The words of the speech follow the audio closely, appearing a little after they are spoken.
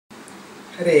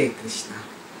Hare Krishna.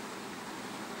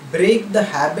 Break the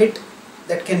habit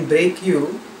that can break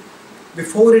you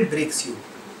before it breaks you.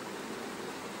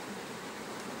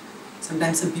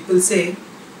 Sometimes some people say,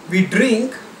 we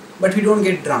drink but we don't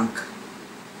get drunk.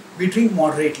 We drink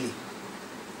moderately.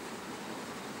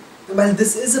 While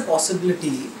this is a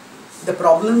possibility, the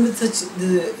problem with such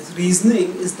the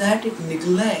reasoning is that it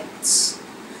neglects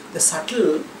the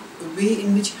subtle way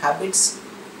in which habits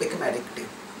become addictive.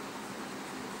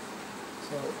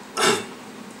 So,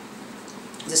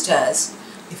 just as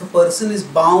if a person is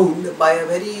bound by a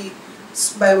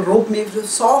rope made of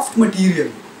soft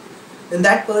material, then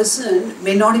that person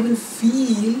may not even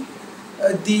feel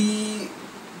the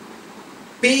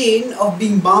pain of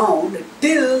being bound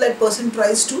till that person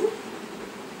tries to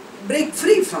break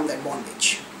free from that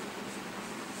bondage.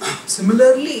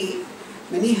 Similarly,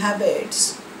 many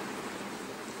habits,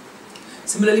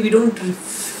 we don't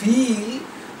feel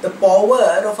the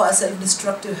power of our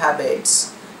self-destructive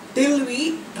habits till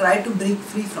we try to break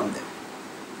free from them.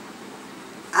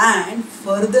 And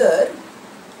further,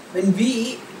 when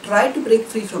we try to break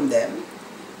free from them,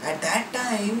 at that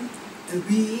time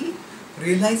we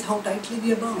realize how tightly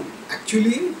we are bound.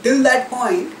 Actually, till that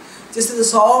point, just the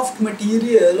soft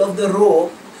material of the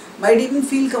rope might even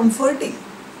feel comforting.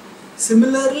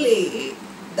 Similarly,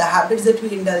 the habits that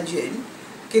we indulge in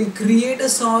can create a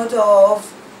sort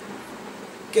of,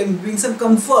 can bring some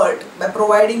comfort by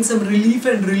providing some relief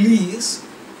and release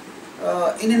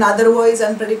in an otherwise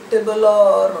unpredictable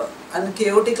or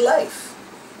unchaotic life.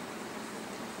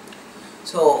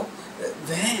 So,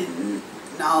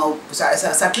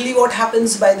 subtly what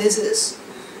happens by this is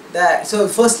that, so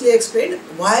firstly I explained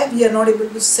why we are not able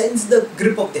to sense the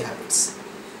grip of the habits.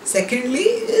 Secondly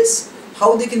is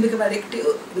how they can become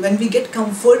addictive. When we get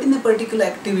comfort in a particular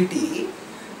activity,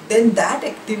 then that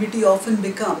activity often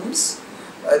becomes,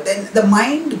 then the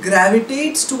mind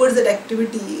gravitates towards that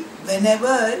activity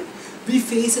whenever we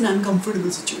face an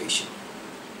uncomfortable situation.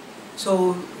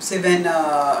 So say when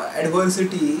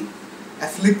adversity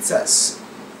afflicts us,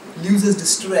 leaves us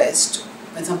distressed,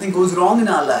 when something goes wrong in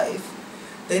our life,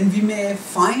 then we may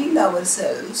find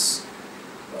ourselves,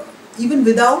 even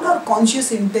without our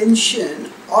conscious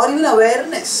intention or even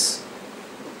awareness,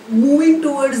 moving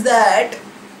towards that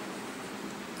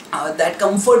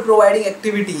comfort providing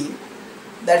activity,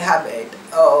 that habit,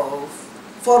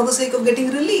 for the sake of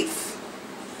getting relief.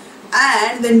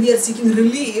 And when we are seeking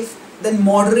relief, then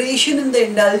moderation in the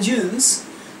indulgence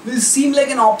will seem like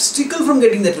an obstacle from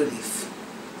getting that relief.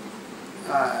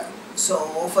 So,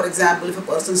 for example, if a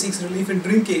person seeks relief in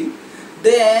drinking,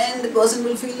 then the person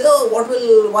will feel, oh, what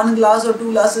will one glass or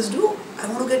two glasses do? I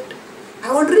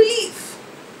want relief.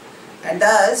 And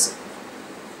thus,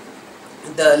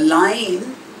 the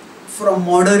line from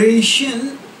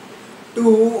moderation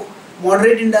to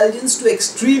moderate indulgence to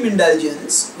extreme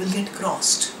indulgence will get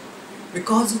crossed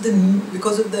because of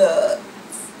the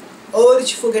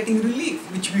urge for getting relief,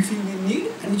 which we feel we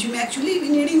need and which we may actually be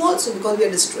needing also because we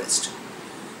are distressed.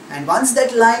 And once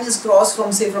that line is crossed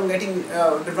from, say, from drinking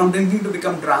to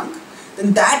become drunk,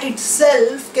 then that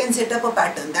itself can set up a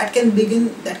pattern. That can be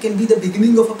the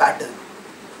beginning of a pattern.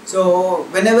 So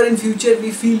whenever in future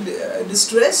we feel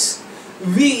distress,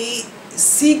 we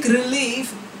seek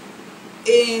relief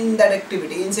in that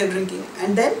activity, in say drinking,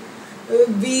 and then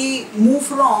we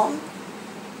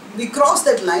cross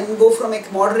that line and go from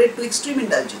moderate to extreme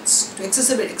indulgence, to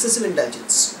excessive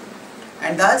indulgence,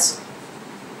 and thus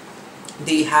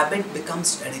the habit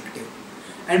becomes addictive,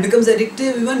 and becomes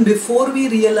addictive even before we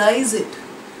realize it.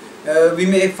 We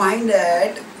may find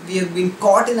that we have been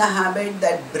caught in a habit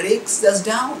that breaks us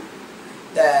down,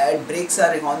 that breaks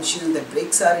our conscience, that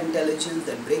breaks our intelligence,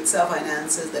 that breaks our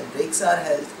finances, that breaks our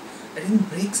health, that even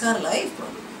breaks our life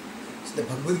probably. So the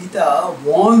Bhagavad Gita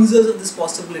warns us of this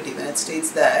possibility when it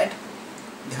states that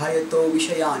dhyato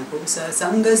vishayan pumsah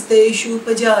sangasteshu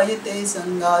pajayate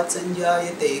sangat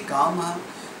sanjayate kama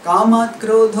कामात्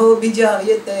क्रोधो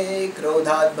विजायते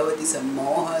क्रोधात् भवति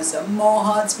सम्मोहः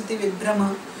सम्मोहात् स्मृति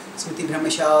विभ्रमः स्मृति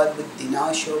भ्रमशात्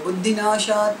बुद्धिनाशो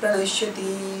बुद्धिनाशात्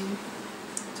प्रणश्यति.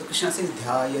 So Krishna says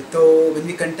dhyayato, when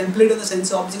we contemplate on the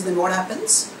sense objects, then what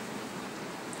happens?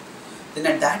 Then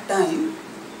at that time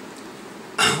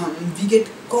we get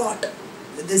caught.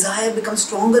 The desire becomes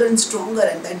stronger and stronger,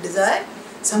 and that desire,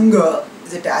 sangha,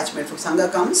 is attachment. From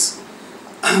sangha comes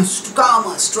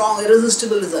kama, strong,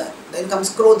 irresistible desire. Then comes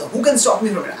krodha. Who can stop me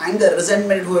from it? Anger,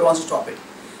 resentment, whoever wants to stop it.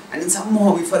 And in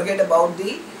sammoha, we forget about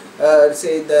the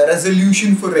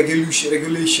resolution for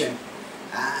regulation.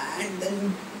 And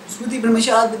then smriti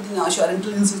brahmashad vidhinasha, our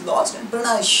intelligence is lost, and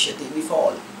pranashyati, we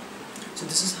fall. So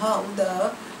this is how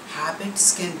the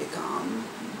habits can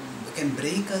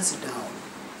break us down.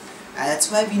 And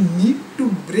that's why we need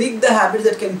to break the habits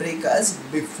that can break us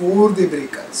before they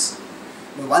break us.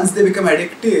 Once they become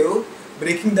addictive,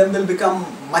 breaking them will become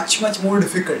much more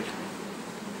difficult.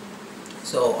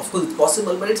 So of course it's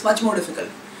possible, but it's much more difficult.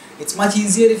 It's much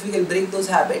easier if we can break those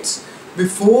habits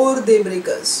before they break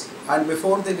us and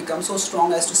before they become so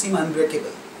strong as to seem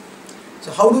unbreakable.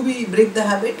 So how do we break the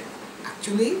habit?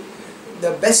 Actually,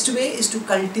 the best way is to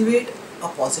cultivate a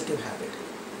positive habit,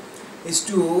 is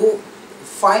to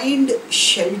find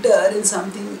shelter in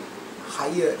something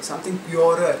higher, something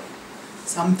purer,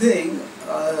 something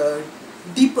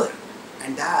deeper,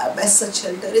 and the best such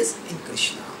shelter is in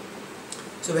Krishna.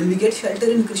 So when we get shelter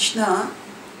in Krishna,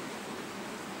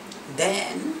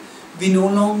 then we no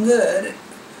longer,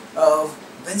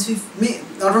 once we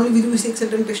not only we seek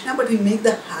shelter in Krishna, but we make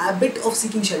the habit of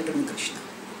seeking shelter in Krishna.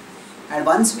 And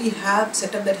once we have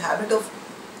set up that habit of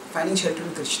finding shelter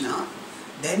in Krishna,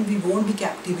 then we won't be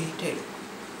captivated,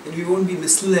 and we won't be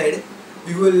misled.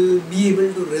 We will be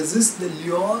able to resist the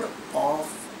lure of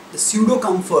the pseudo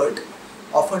comfort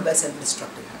offered by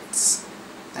self-destructive habits.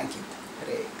 Thank you.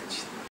 Hare Krishna.